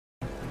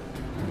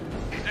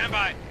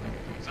Nearby.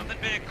 Something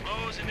big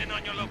closing in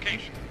on your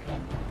location.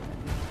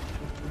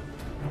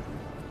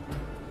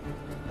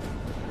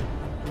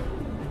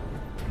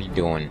 What are you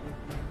doing?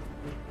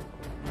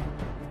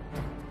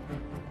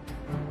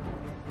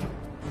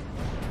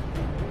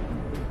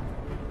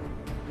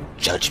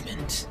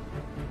 Judgment.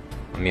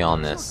 Put me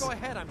on this. Sure, go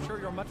ahead. I'm sure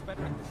you're much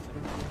better at this than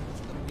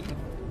it's the beef.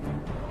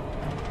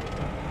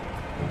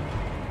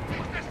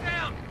 Put this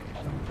down!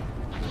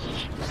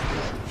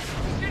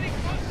 Getting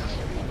closer!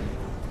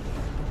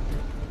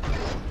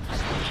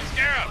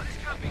 Scarab,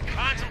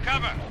 find some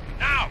cover,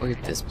 now! Look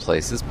at this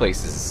place. This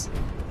place is...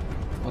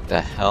 What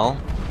the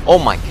hell? Oh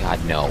my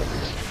god, no.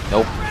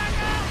 Nope.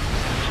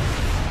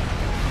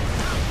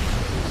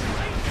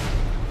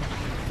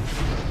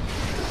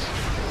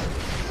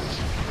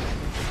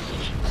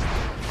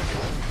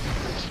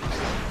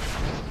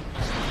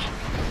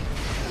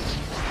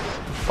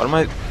 What am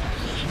I...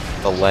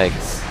 The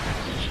legs.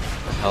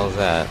 What the hell is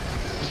that?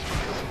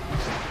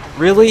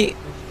 Really?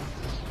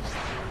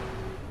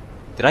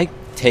 Did I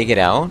take it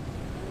out?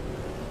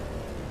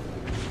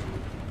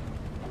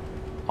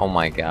 Oh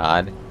my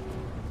god.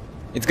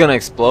 It's gonna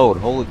explode.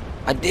 Holy...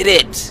 I did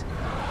it!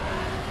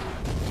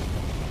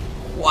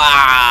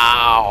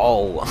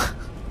 Wow!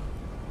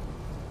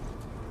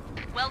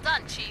 Well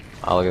done, Chief.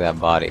 Oh, look at that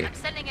body. I'm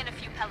sending in a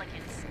few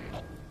pelicans.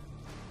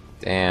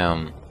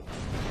 Damn.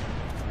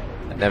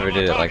 I never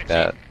did it like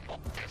that.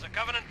 There's a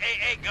Covenant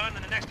AA gun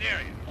in the next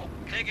area.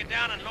 Take it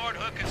down and Lord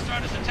Hook can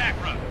start his attack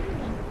run.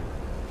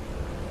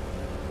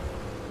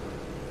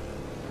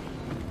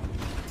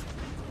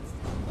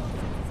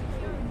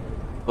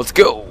 Let's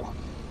go!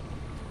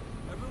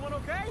 Everyone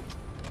okay?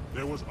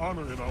 There was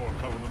honor in our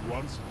covenant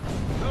once.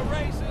 The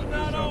race is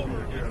not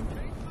over. Again.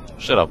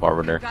 Shut up,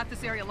 Arbiter. Got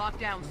this area locked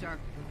down, sir.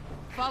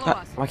 Follow God,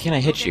 us. why can't I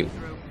We'll hit get you?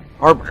 through.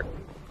 Arbiter!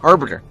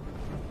 Arbiter!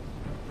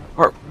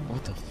 What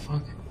the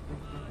fuck?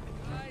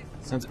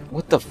 Sounds...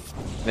 What the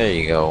f... There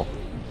you go.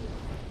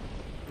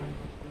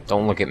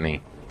 Don't look at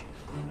me.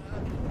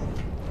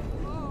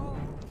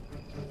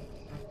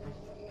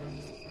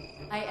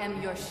 I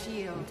am your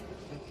shield.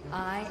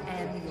 I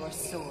am your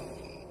sword.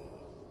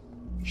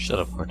 Shut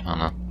up,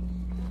 Cortana.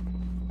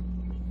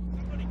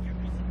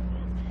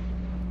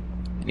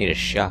 I need a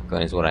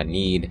shotgun is what I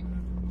need.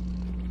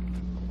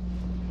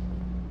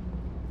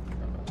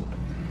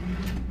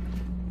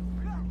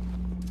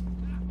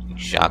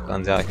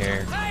 Shotguns out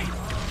here.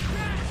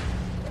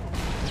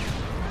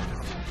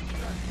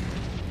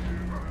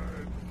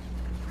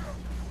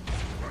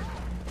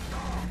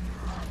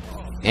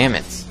 Damn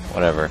it.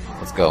 Whatever.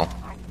 Let's go.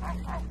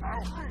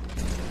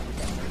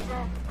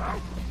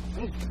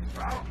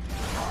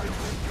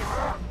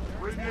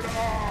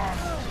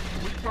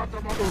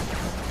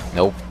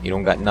 Nope, you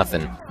don't got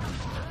nothing.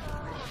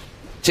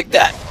 Take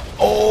that!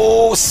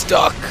 Oh,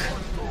 stuck!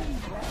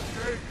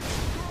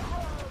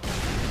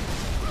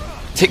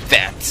 Take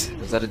that!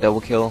 Was that a double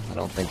kill? I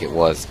don't think it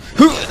was.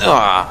 What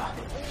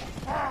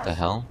the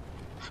hell?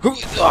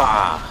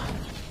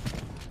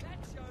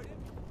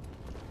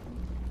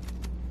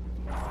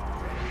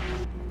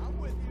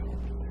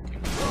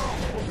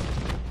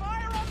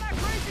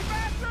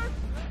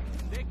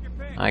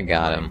 I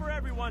got him. For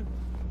everyone.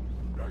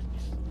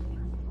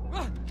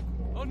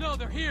 Oh no,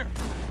 they're here.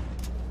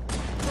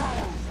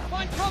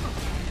 Find cover.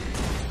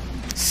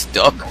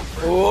 Stuck.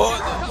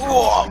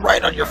 Oh,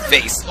 right on your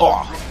face.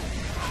 Oh.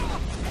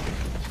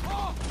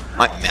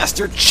 My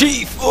Master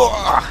Chief.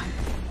 Oh.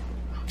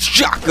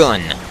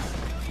 Shotgun.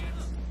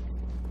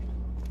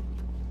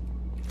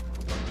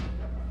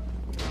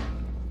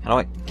 How do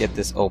I get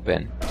this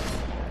open?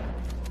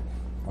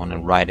 I want to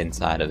ride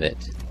inside of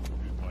it.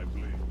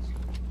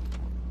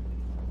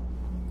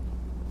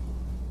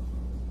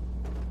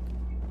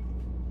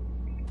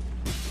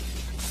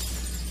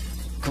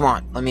 Come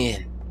on, let me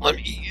in. Let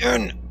me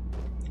in.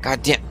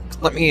 God damn,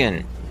 let me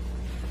in.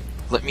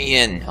 Let me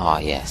in. Oh,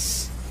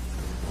 yes.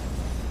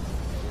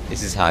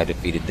 This is how I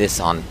defeated this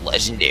on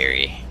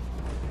Legendary.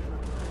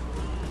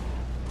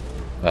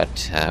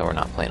 But we're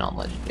not playing on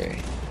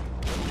Legendary.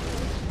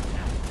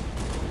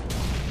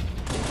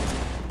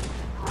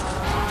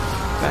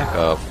 Back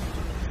up.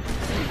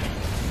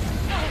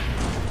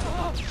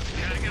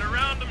 Gotta get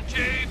around them,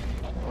 Chief.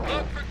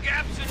 Look for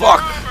gaps in Fuck.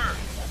 your armor.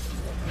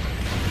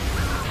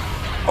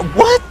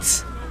 What?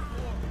 Was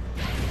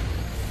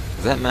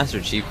that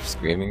Master Chief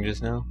screaming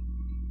just now?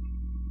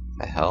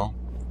 The hell?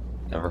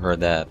 Never heard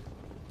that.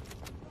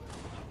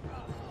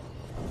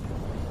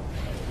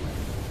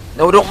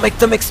 No, don't make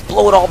them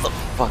explode all the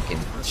fucking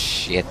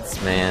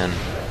shits, man.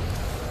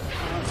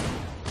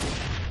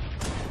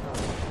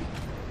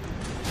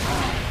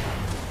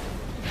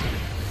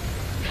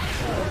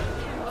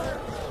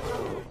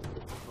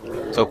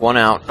 Took one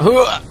out.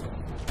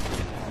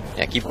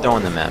 Yeah, keep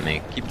throwing them at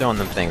me. Keep throwing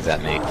them things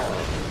at me.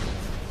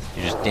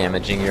 You're just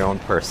damaging your own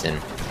person.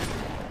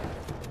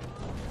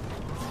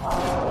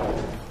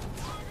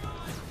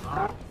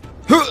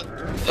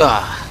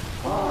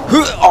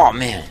 Oh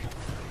man.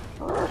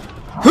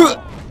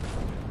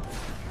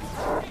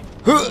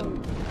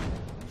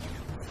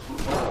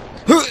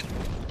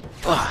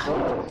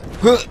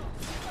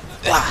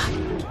 Ah!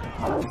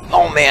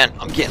 Oh man,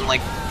 I'm getting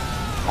like,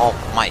 oh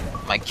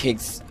my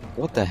cakes.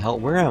 What the hell?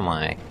 Where am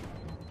I?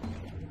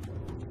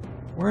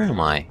 Where am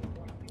I?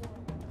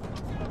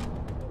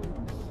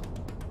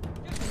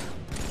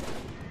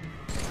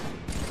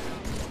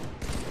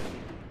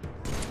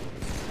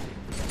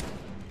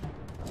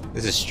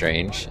 This is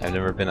strange. I've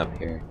never been up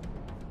here.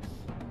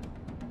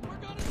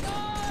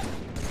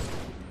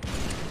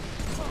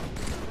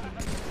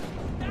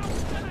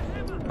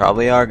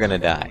 Probably are gonna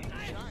die.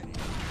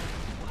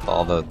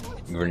 All the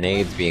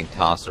grenades being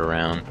tossed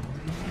around.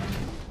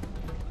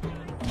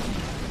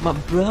 My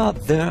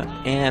brother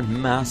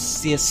and my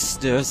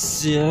sister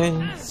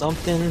sing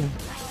something.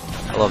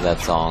 I love that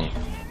song.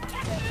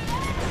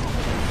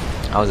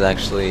 I was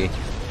actually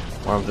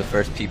one of the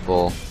first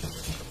people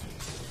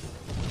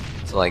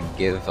to like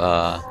give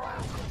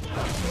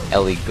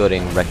Ellie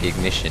Goulding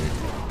recognition.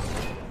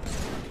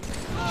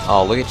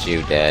 Oh, look at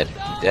you, dead.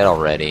 You're dead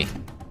already.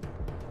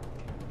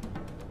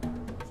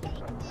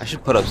 I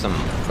should put up some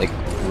like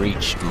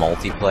Reach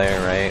multiplayer,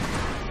 right?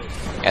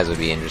 You guys would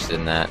be interested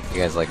in that. You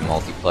guys like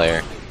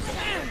multiplayer.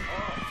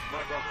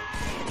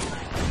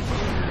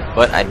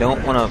 But I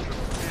don't want to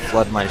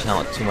flood my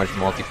channel with too much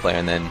multiplayer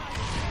and then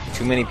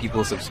too many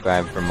people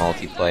subscribe for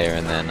multiplayer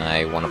and then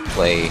I want to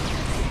play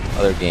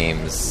other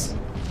games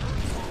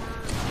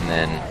and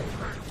then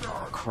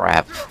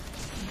crap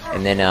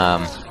and then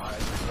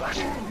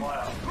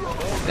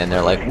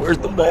they're like, where's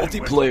the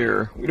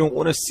multiplayer? We don't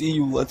want to see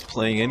you let's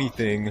playing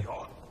anything.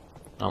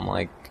 I'm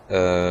like,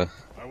 that's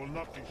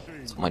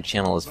what my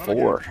channel is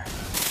for.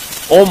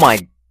 Oh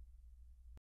my